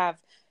really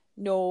have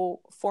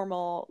no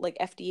formal like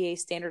FDA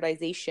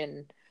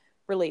standardization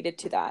related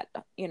to that,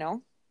 you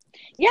know?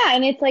 Yeah,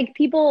 and it's like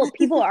people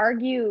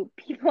argue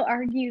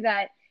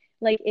that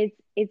like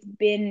it's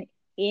been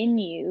in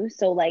you,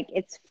 so like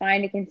it's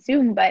fine to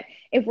consume, but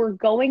if we're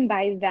going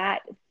by that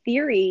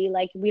theory,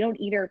 like we don't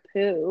eat our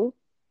poo,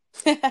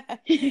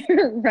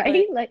 Right.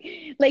 right?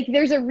 Like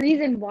there's a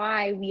reason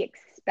why we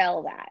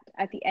expel that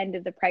at the end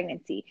of the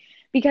pregnancy.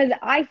 Because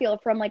I feel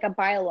from like a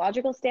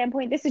biological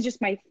standpoint, this is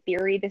just my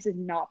theory, this is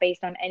not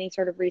based on any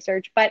sort of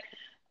research, but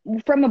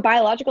from a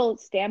biological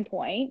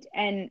standpoint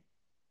and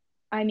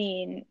I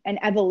mean, an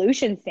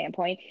evolution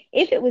standpoint,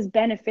 if it was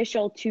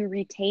beneficial to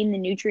retain the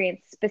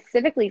nutrients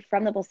specifically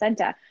from the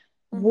placenta,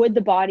 would Mm-hmm.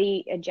 the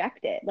body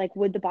eject it? Like,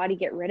 would the body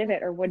get rid of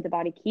it or would the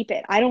body keep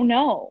it? I don't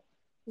know.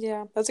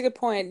 Yeah, that's a good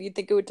point. You'd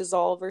think it would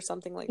dissolve or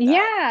something like that.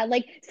 Yeah,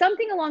 like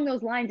something along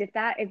those lines. If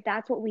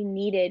that's what we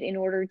needed in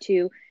order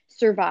to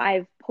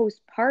survive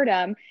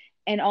postpartum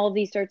and all of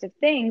these sorts of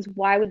things,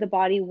 why would the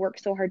body work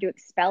so hard to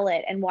expel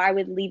it? And why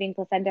would leaving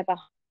placenta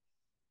behind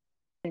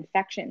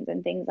infections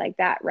and things like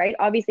that, right?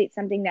 Obviously, it's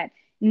something that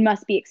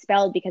must be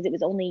expelled because it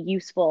was only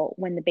useful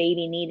when the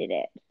baby needed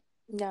it.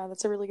 Yeah,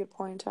 that's a really good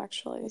point,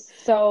 actually.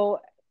 So,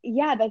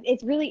 yeah,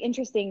 it's really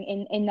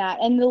interesting in that.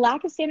 And the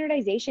lack of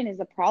standardization is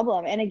a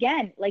problem. And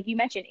again, like you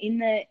mentioned, in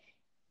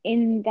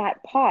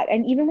that pot,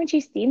 and even when she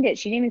steamed it,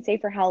 she didn't even say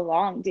for how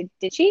long. Did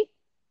she?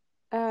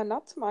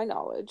 Not to my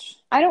knowledge.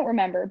 I don't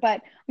remember,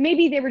 but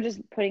maybe they were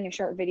just putting a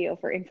short video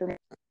for information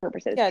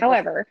purposes. Yeah, definitely.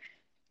 However,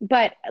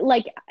 but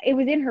like it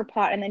was in her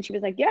pot and then she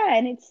was like, yeah,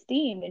 and it's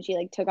steamed, and she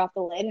like took off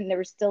the lid and there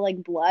was still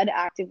like blood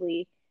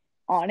actively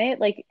on it.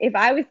 Like if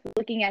I was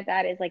looking at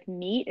that as like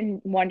meat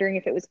and wondering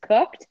if it was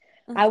cooked,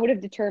 I would have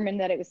determined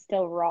that it was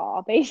still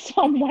raw based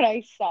on what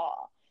I saw.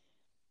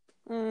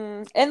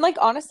 And like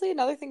honestly,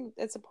 another thing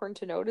that's important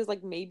to note is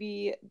like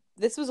maybe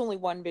this was only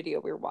one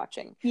video we were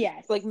watching.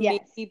 Yes, Like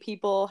yes. maybe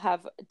people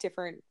have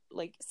different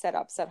like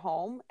setups at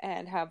home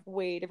and have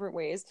way different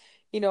ways,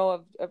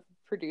 of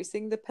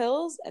producing the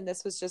pills. And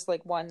this was just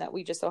like one that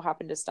we just so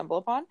happened to stumble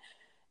upon,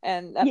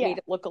 and that Yeah, made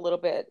it look a little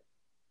bit,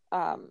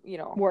 um, you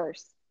know,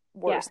 worse.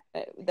 Yeah. worse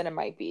than it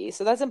might be.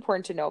 So that's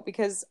important to note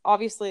because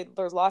obviously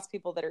there's lots of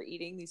people that are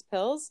eating these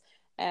pills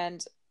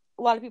and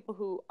a lot of people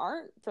who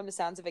aren't, from the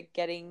sounds of it,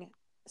 getting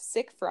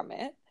sick from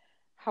it.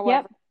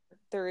 However, Yep,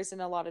 there isn't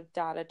a lot of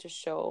data to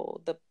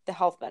show the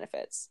health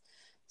benefits.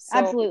 So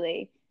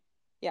absolutely.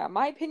 yeah,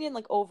 my opinion,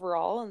 like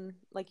overall, and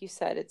like you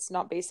said, it's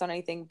not based on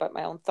anything but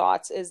my own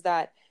thoughts, is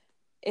that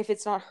if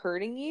it's not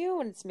hurting you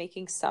and it's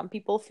making some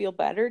people feel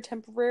better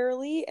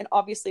temporarily, and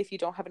obviously if you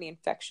don't have any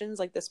infections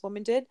like this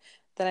woman did,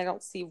 then I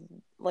don't see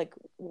like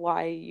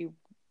why you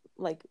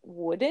like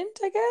wouldn't,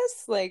 I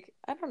guess. Like,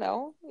 I don't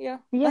know. Yeah.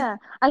 Yeah,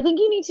 I think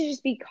you need to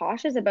just be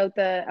cautious about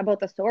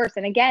the source.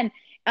 And again,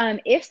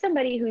 if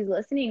somebody who's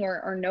listening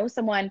or knows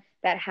someone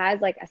that has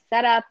like a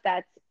setup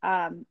that's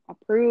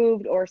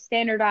approved or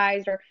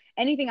standardized or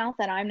anything else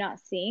that I'm not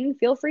seeing,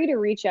 feel free to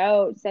reach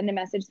out, send a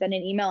message, send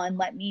an email, and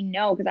let me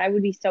know because I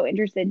would be so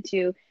interested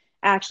to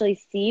actually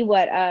see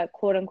what a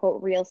quote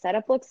unquote real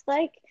setup looks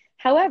like.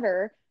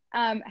 However,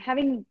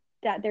 having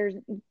that there's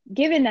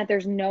given that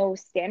there's no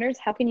standards,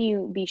 how can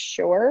you be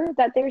sure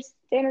that there's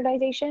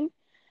standardization?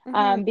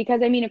 Hmm.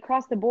 Because I mean,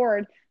 across the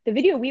board, the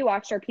video we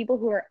watched are people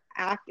who are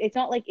it's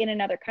not like in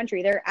another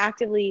country. They're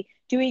actively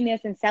doing this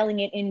and selling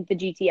it in the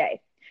GTA. Hmm.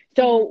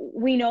 So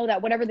we know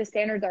that whatever the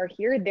standards are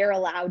here, they're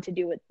allowed to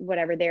do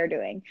whatever they're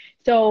doing.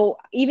 So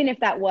even if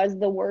that was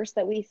the worst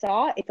that we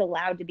saw, it's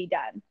allowed to be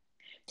done.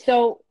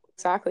 So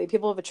Exactly.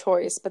 People have a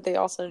choice, but they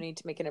also need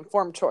to make an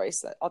informed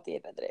choice at the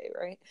end of the day,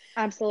 right?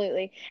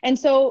 absolutely. And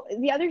so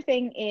the other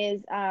thing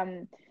is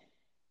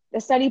the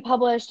study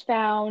published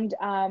found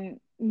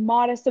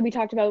modest. So we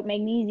talked about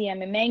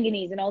magnesium and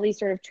manganese and all these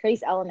sort of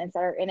trace elements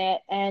that are in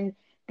it. And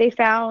they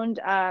found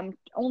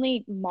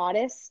only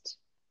modest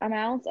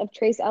amounts of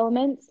trace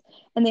elements.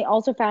 And they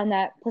also found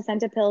that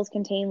placenta pills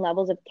contain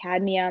levels of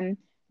cadmium,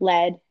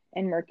 lead,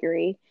 and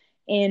mercury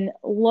in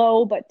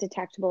low but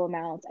detectable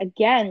amounts.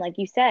 Again, like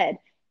you said,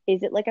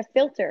 is it like a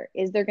filter?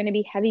 Is there going to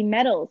be heavy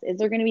metals? Is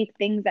there going to be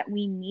things that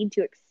we need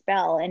to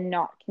expel and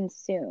not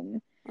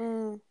consume?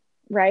 Mm,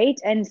 Right?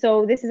 And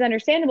so this is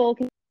understandable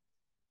because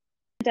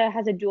placenta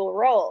has a dual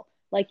role.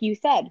 Like you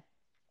said,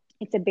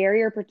 it's a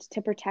barrier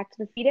to protect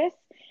the fetus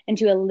and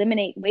to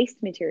eliminate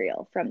waste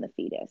material from the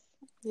fetus.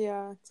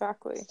 yeah,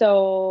 exactly.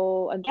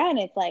 So again,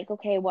 it's like,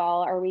 okay,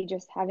 well, are we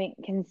just having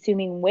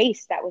consuming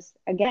waste that was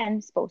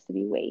again supposed to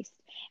be waste?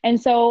 And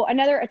so a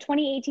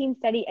 2018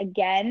 study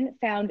again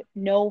found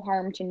no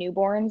harm to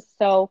newborns.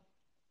 So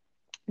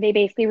they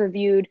basically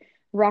reviewed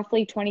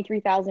roughly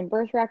 23,000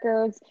 birth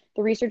records.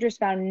 The researchers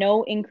found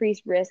no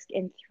increased risk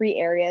in three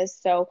areas.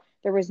 So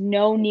there was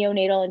no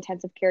neonatal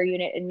intensive care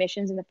unit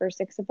admissions in the first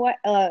 6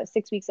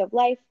 weeks of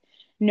life,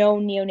 no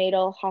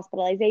neonatal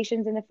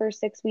hospitalizations in the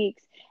first 6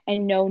 weeks,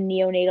 and no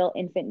neonatal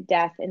infant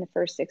death in the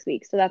first 6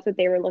 weeks. So that's what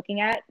they were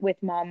looking at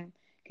with mom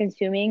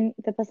consuming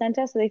the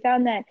placenta. So they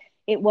found that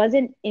it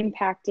wasn't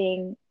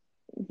impacting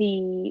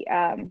the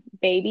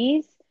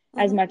babies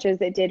as Hmm. much as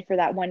it did for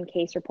that one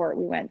case report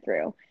we went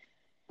through.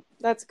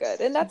 That's good.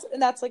 And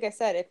that's like I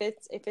said,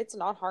 if it's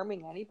not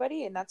harming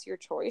anybody and that's your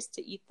choice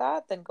to eat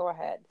that, then go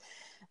ahead.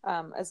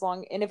 As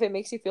long and if it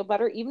makes you feel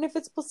better, even if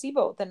it's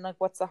placebo, then like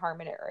what's the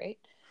harm in it, right?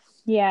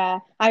 Yeah,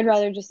 I'd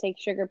rather just take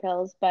sugar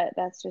pills, but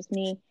that's just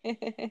me.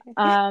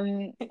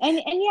 And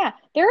yeah,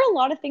 there are a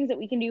lot of things that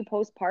we can do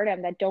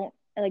postpartum that don't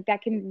like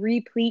that can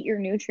replete your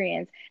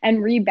nutrients and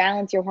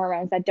rebalance your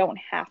hormones that don't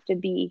have to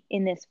be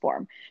in this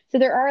form. So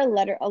there are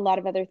a lot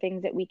of other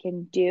things that we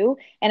can do,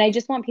 and I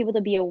just want people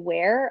to be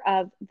aware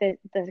of the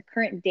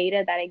current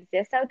data that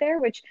exists out there,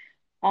 which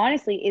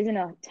honestly isn't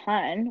a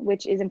ton,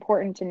 which is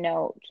important to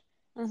note.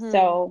 Hmm.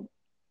 So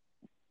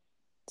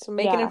So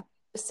make an yeah, informed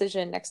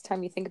decision next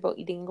time you think about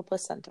eating a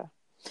placenta.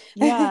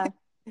 yeah,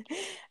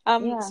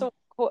 yeah. So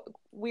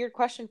weird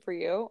question for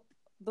you.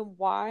 The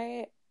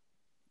why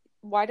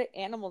do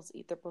animals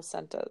eat their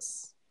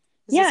placentas?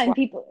 Is Yeah, this and why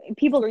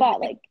people we're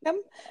thought giving like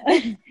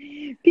them?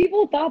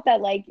 people thought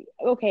that like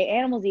okay,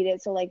 animals eat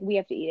it, so like we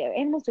have to eat it.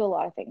 Animals do a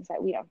lot of things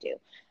that we don't do.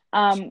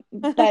 Um,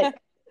 but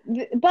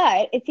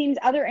but it seems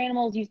other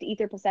animals used to eat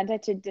their placenta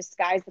to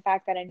disguise the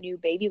fact that a new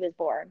baby was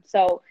born.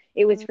 So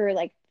it was for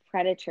like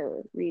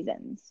predator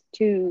reasons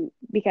to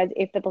because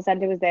if the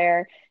placenta was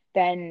there,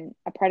 then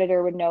a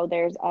predator would know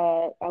there's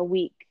a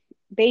weak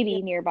Yeah.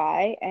 baby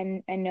nearby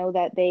and know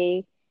that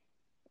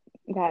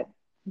that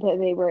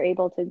they were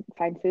able to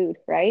find food,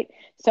 right? Yeah.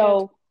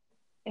 So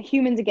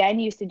humans again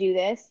used to do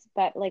this,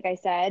 but like I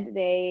said,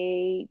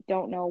 they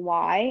don't know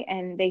why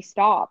and they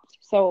stopped.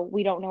 So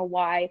we don't know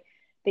why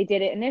they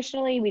did it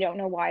initially. We don't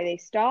know why they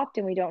stopped,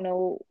 and we don't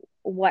know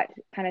what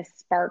kind of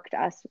sparked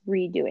us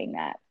redoing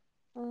that.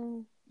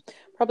 Mm.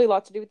 Probably a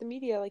lot to do with the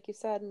media, like you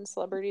said, and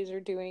celebrities are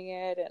doing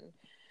it, and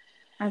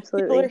people are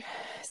Absolutely.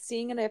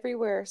 seeing it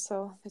everywhere.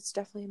 So it's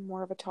definitely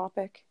more of a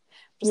topic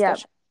Yeah.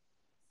 discussion.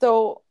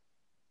 So,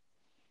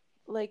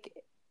 like,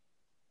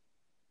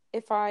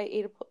 if I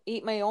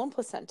ate my own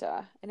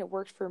placenta and it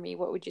worked for me,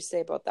 what would you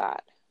say about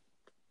that?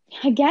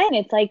 Again,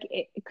 it's like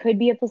it could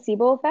be a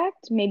placebo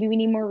effect. Maybe we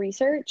need more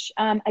research.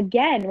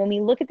 Again, when we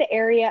look at the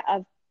area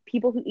of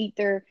people who eat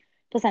their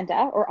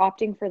placenta or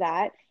opting for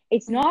that,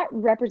 it's Mhm. not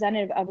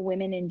representative of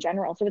women in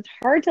general. So it's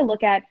hard to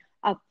look at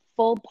a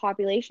full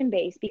population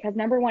base because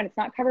number one, it's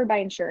not covered by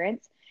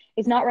insurance.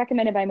 It's not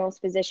recommended by most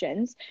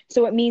physicians.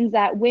 So it means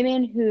that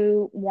women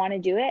who want to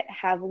do it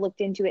have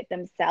looked into it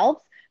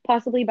themselves,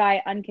 possibly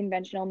by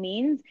unconventional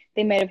means.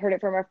 They might have heard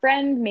it from a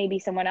friend, maybe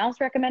someone else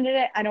recommended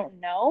it. I don't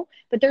know,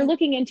 but they're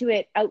looking into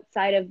it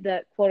outside of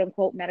the quote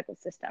unquote medical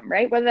system,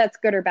 right? Whether that's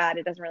good or bad,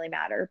 it doesn't really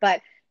matter,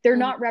 but they're Mm-hmm.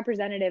 not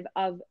representative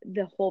of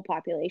the whole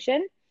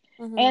population.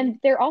 Mm-hmm. And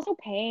they're also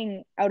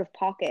paying out of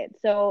pocket.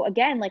 So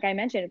again, like I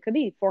mentioned, it could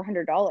be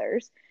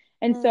 $400.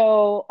 And Mm-hmm.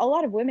 so a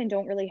lot of women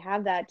don't really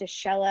have that to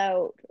shell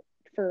out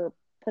for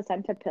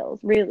placenta pills,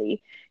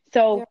 really. Yeah.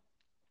 So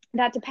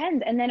that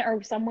depends. And then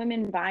are some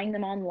women buying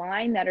them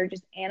online that are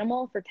just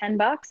animal for $10?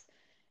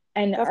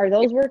 And That's are scary.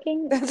 those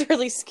working? That's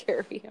really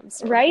scary. I'm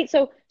sorry. Right?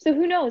 So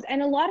who knows?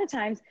 And a lot of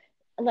times,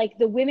 like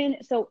the women,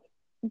 so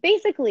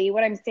basically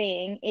what I'm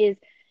saying is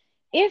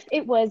if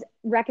it was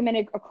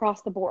recommended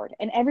across the board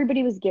and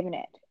everybody was given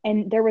it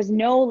and there was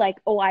no like,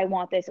 oh, I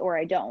want this or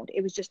I don't,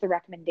 it was just the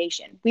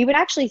recommendation, we would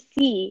actually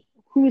see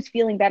who's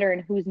feeling better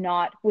and who's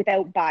not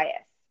without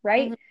bias,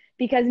 right? Mm-hmm.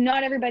 Because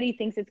not everybody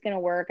thinks it's going to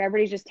work.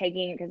 Everybody's just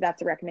taking it because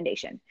that's a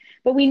recommendation.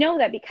 But we know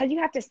that because you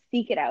have to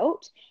seek it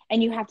out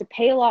and you have to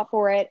pay a lot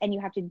for it and you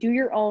have to do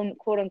your own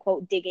quote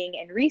unquote digging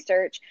and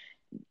research,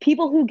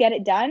 people who get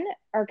it done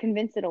are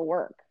convinced it'll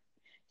work.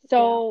 Yeah.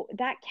 So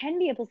that can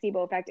be a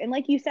placebo effect. And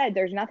like you said,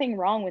 there's nothing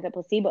wrong with a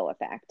placebo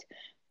effect.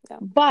 Yeah.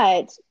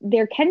 But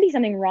there can be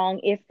something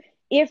wrong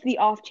if the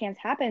off chance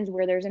happens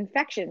where there's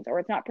infections or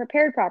it's not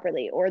prepared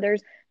properly or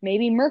there's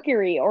maybe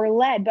mercury or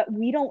lead, but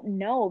we don't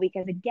know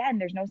because again,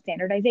 there's no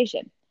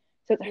standardization.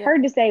 So it's Yeah.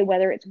 hard to say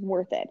whether it's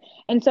worth it.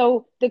 And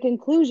so the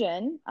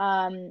conclusion,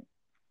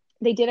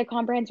 they did a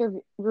comprehensive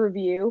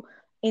review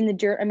in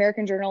the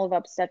American Journal of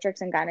Obstetrics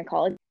and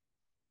Gynecology,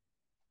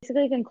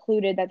 basically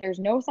concluded that there's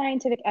no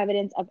scientific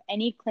evidence of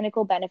any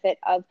clinical benefit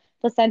of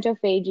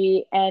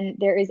placentophagy, and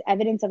there is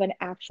evidence of an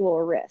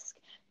actual risk.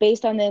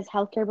 Based on this,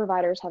 healthcare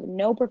providers have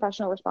no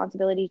professional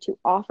responsibility to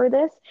offer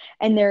this,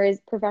 and there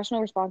is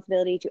professional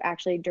responsibility to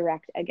actually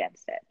direct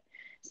against it.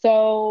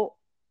 So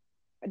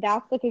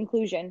that's the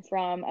conclusion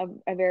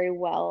from a very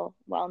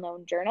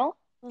well-known journal.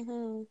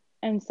 Mm-hmm.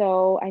 And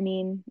so, I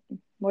mean,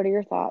 what are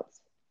your thoughts?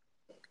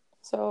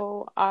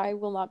 So I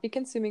will not be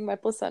consuming my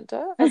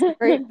placenta as of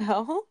right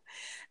now.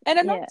 And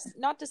I'm Yeah.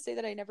 not to say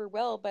that I never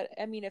will, but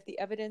I mean if the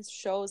evidence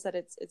shows that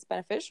it's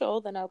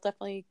beneficial, then I'll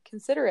definitely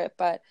consider it.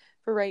 But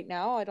for right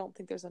now, I don't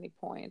think there's any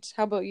point.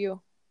 How about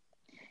you?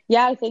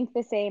 Yeah, I think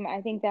the same.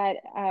 I think that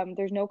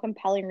there's no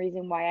compelling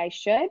reason why I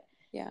should,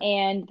 Yeah,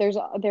 and there's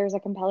a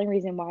compelling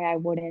reason why I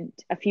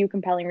wouldn't. A few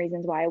compelling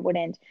reasons why I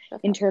wouldn't, in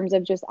definitely. terms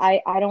of just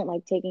I don't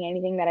like taking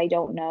anything that I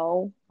don't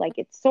know, like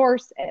its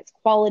source and its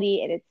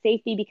quality and its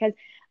safety, because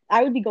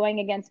I would be going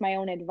against my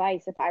own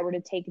advice if I were to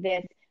take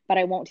this, but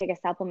I won't take a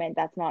supplement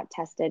that's not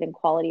tested and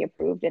quality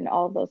approved and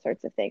all of those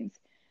sorts of things.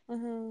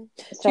 Hmm.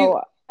 Do you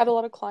So have a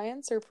lot of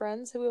clients or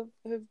friends who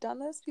have done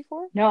this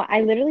before? no,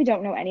 I literally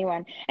don't know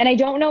anyone. And I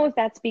don't know if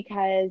that's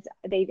because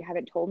they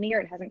haven't told me or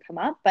it hasn't come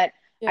up, but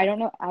I Yeah. don't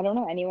know. I don't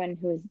know anyone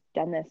who has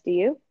done this. Do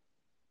you?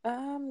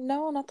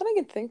 No, not that I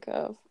can think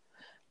of.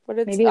 But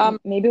it's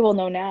Maybe we'll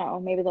know now.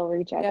 Maybe they'll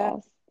reach out to yeah,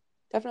 us.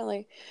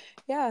 definitely.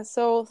 Yeah,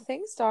 so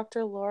thanks,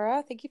 Dr.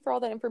 Laura. Thank you for all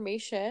that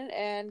information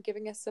and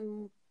giving us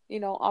some,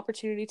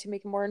 opportunity to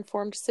make a more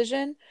informed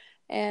decision.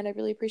 And I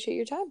really appreciate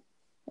your time.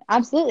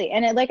 Absolutely.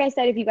 And like I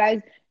said, if you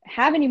guys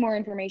have any more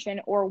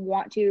information or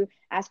want to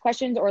ask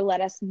questions or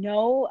let us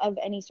know of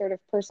any sort of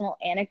personal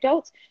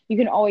anecdotes, you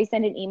can always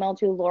send an email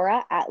to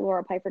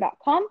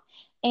laura@laurapiper.com.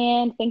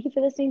 And thank you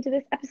for listening to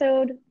this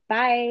episode.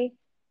 Bye.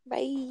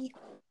 Bye.